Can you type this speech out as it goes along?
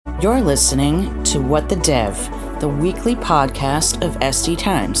You're listening to What the Dev, the weekly podcast of SD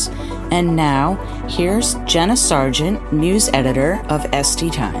Times. And now, here's Jenna Sargent, news editor of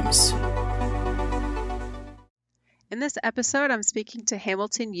SD Times. In this episode, I'm speaking to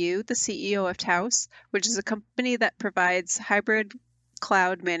Hamilton Yu, the CEO of Taos, which is a company that provides hybrid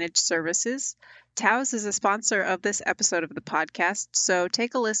cloud managed services. Taos is a sponsor of this episode of the podcast, so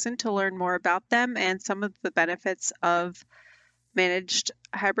take a listen to learn more about them and some of the benefits of managed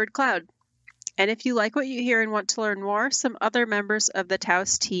hybrid cloud. And if you like what you hear and want to learn more, some other members of the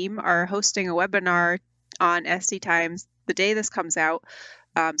Taos team are hosting a webinar on SD Times the day this comes out.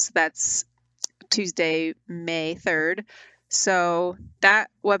 So that's Tuesday, May 3rd. So that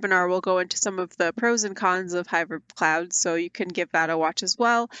webinar will go into some of the pros and cons of hybrid cloud, so you can give that a watch as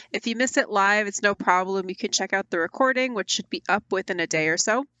well. If you miss it live, it's no problem. You can check out the recording, which should be up within a day or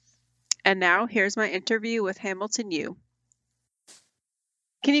so. And now here's my interview with Hamilton Yu.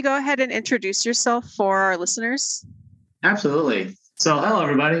 Can you go ahead and introduce yourself for our listeners? Absolutely. So hello,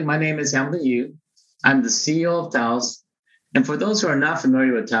 everybody. My name is Hamilton Yu. I'm the CEO of Taos. And for those who are not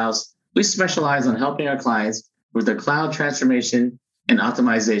familiar with Taos, we specialize on helping our clients with their cloud transformation and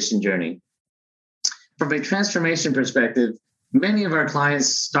optimization journey. From a transformation perspective, many of our clients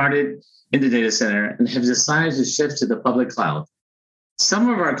started in the data center and have decided to shift to the public cloud. Some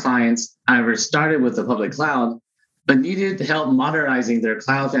of our clients, however, started with the public cloud, but needed help modernizing their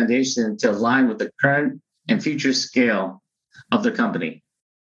cloud foundation to align with the current and future scale of their company.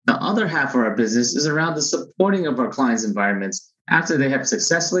 The other half of our business is around the supporting of our clients' environments after they have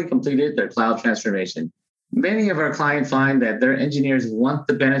successfully completed their cloud transformation. Many of our clients find that their engineers want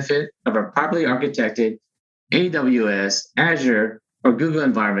the benefit of a properly architected AWS, Azure, or Google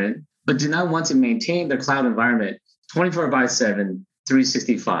environment, but do not want to maintain their cloud environment 24/7,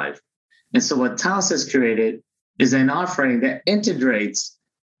 365. And so what Taos has created is an offering that integrates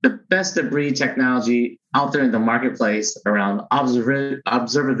the best of breed technology out there in the marketplace around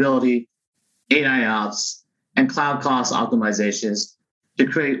observability, AI ops, and cloud cost optimizations to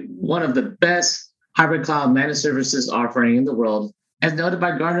create one of the best hybrid cloud managed services offering in the world, as noted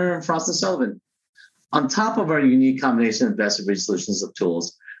by Gartner and Frost & Sullivan. On top of our unique combination of best of breed solutions of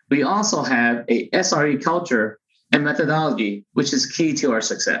tools, we also have a SRE culture and methodology, which is key to our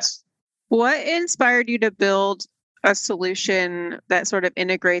success. What inspired you to build a solution that sort of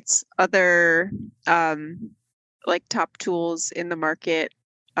integrates other top tools in the market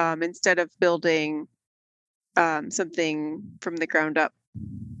instead of building something from the ground up?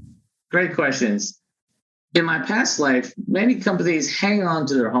 Great questions. In my past life, many companies hang on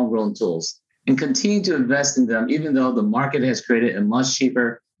to their homegrown tools and continue to invest in them, even though the market has created a much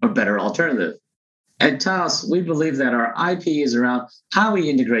cheaper or better alternative. At Taos, we believe that our IP is around how we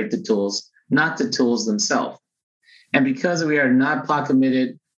integrate the tools, not the tools themselves. And because we are not pot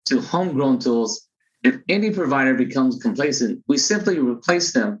committed to homegrown tools, if any provider becomes complacent, we simply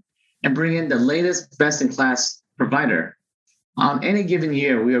replace them and bring in the latest best-in-class provider. On any given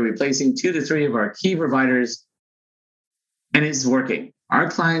year, we are replacing 2 to 3 of our key providers, and it's working.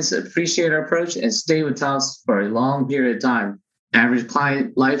 Our clients appreciate our approach and stay with Taos for a long period of time. The average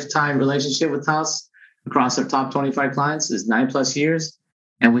client lifetime relationship with Taos across our top 25 clients is 9+ years,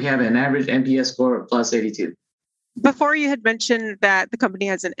 and we have an average NPS score of plus 82. Before, you had mentioned that the company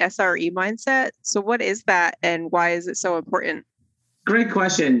has an SRE mindset. So what is that and why is it so important? Great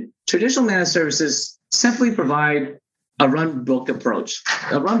question. Traditional managed services simply provide a run book approach.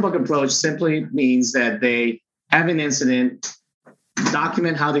 A run book approach simply means that they have an incident,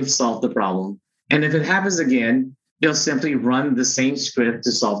 document how they've solved the problem, and if it happens again, they'll simply run the same script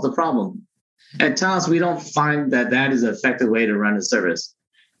to solve the problem. At Taos, we don't find that that is an effective way to run a service.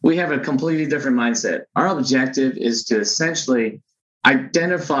 We have a completely different mindset. Our objective is to essentially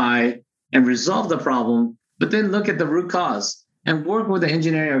identify and resolve the problem, but then look at the root cause and work with the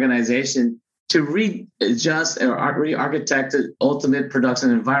engineering organization to readjust or re-architect the ultimate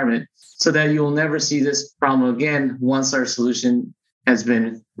production environment so that you will never see this problem again once our solution has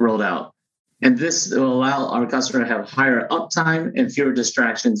been rolled out. And this will allow our customer to have higher uptime and fewer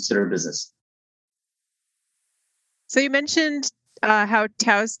distractions to their business. So you mentioned how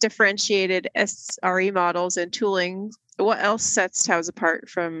Taos differentiated SRE models and tooling. What else sets Taos apart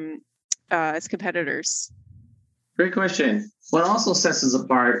from its competitors? Great question. What also sets us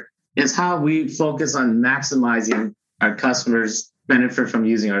apart is how we focus on maximizing our customers' benefit from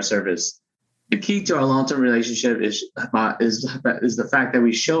using our service. The key to our long-term relationship is the fact that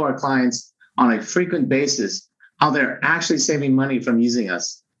we show our clients on a frequent basis how they're actually saving money from using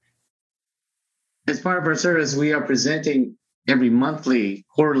us. As part of our service, we are presenting every monthly,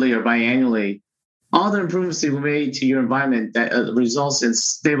 quarterly, or biannually All the improvements that we made to your environment that results in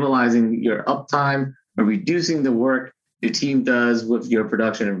stabilizing your uptime or reducing the work your team does with your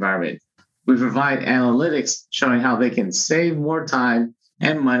production environment. We provide analytics showing how they can save more time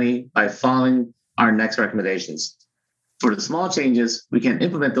and money by following our next recommendations. For the small changes, we can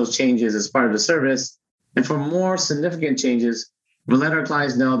implement those changes as part of the service. And for more significant changes, we let our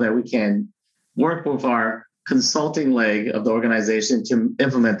clients know that we can work with our consulting leg of the organization to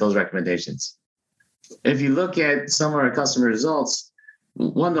implement those recommendations. If you look at some of our customer results,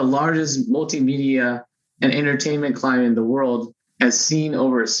 one of the largest multimedia and entertainment client in the world has seen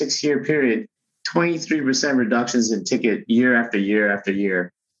over a 6-year period 23% reductions in ticket year after year after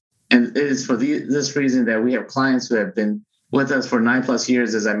year. And it is for this reason that we have clients who have been with us for 9+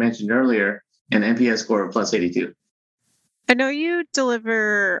 years, as I mentioned earlier, and NPS score of plus 82. I know you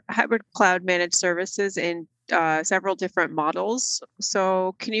deliver hybrid cloud managed services in several different models.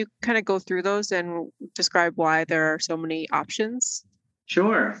 So can you kind of go through those and describe why there are so many options?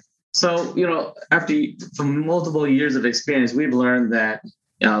 Sure. So, from multiple years of experience, we've learned that,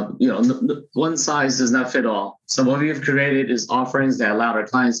 one size does not fit all. So what we've created is offerings that allow our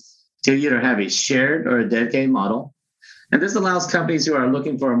clients to either have a shared or a dedicated model. And this allows companies who are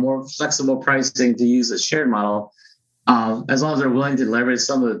looking for a more flexible pricing to use a shared model, as long as they're willing to leverage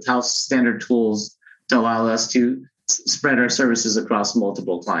some of the Taos standard tools to allow us to spread our services across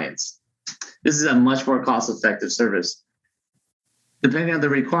multiple clients. This is a much more cost-effective service. Depending on the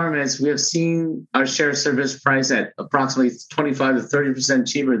requirements, we have seen our shared service price at approximately 25 to 30%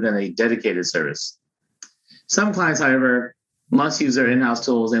 cheaper than a dedicated service. Some clients, however, must use their in-house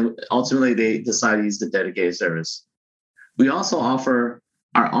tools, and ultimately they decide to use the dedicated service. We also offer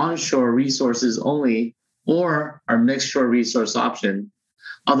our onshore resources only or our mixed shore resource option.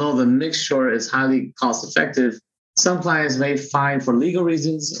 Although the mixed shore is highly cost-effective, some clients may find for legal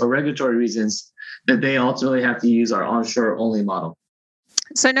reasons or regulatory reasons that they ultimately have to use our onshore only model.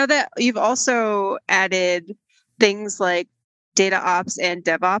 So I know that you've also added things like data ops and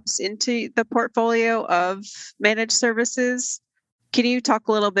DevOps into the portfolio of managed services. Can you talk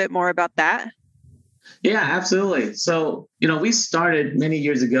a little bit more about that? Yeah, absolutely. So, we started many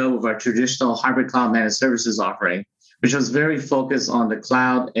years ago with our traditional hybrid cloud managed services offering, which was very focused on the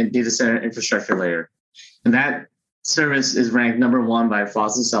cloud and data center infrastructure layer. And that service is ranked number 1 by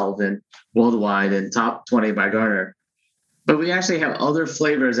Frost & Sullivan worldwide and top 20 by Gartner. But we actually have other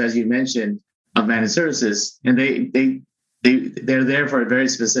flavors, as you mentioned, of managed services, and they're there for a very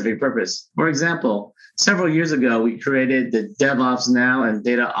specific purpose. For example, several years ago, we created the DevOps Now and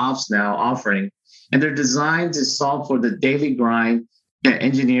Data Ops Now offering, and they're designed to solve for the daily grind that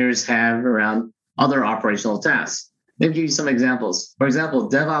engineers have around other operational tasks. Let me give you some examples. For example,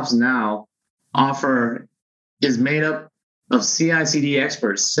 DevOps Now offer is made up of CI/CD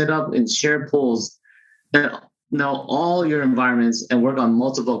experts set up in shared pools that know all your environments and work on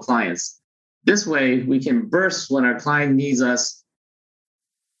multiple clients. This way, we can burst when our client needs us,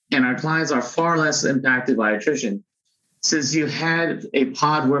 and our clients are far less impacted by attrition, since you had a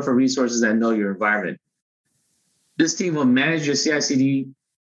pod worth of resources that know your environment. This team will manage your CI/CD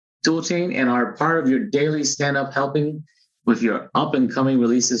toolchain and are part of your daily stand-up helping with your up-and-coming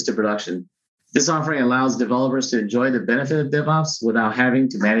releases to production. This offering allows developers to enjoy the benefit of DevOps without having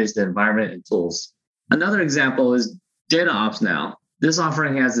to manage the environment and tools. Another example is Data Ops Now. This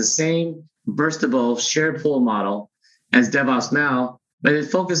offering has the same burstable shared pool model as DevOps Now, but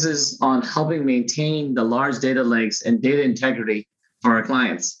it focuses on helping maintain the large data lakes and data integrity for our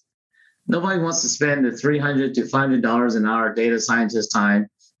clients. Nobody wants to spend the $300 to $500 an hour data scientist time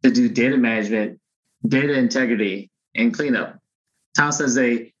to do data management, data integrity, and cleanup. Taos, as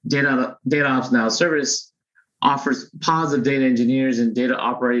a Data Ops Now service, offers pods of data engineers and data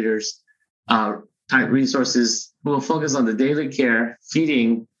operators type resources who will focus on the daily care,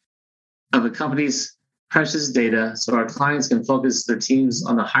 feeding of a company's precious data so our clients can focus their teams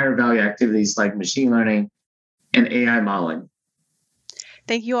on the higher value activities like machine learning and AI modeling.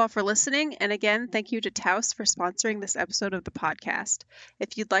 Thank you all for listening. And again, thank you to Taos for sponsoring this episode of the podcast.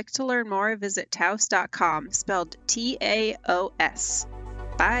 If you'd like to learn more, visit taos.com, spelled TAOS.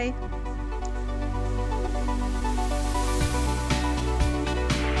 Bye.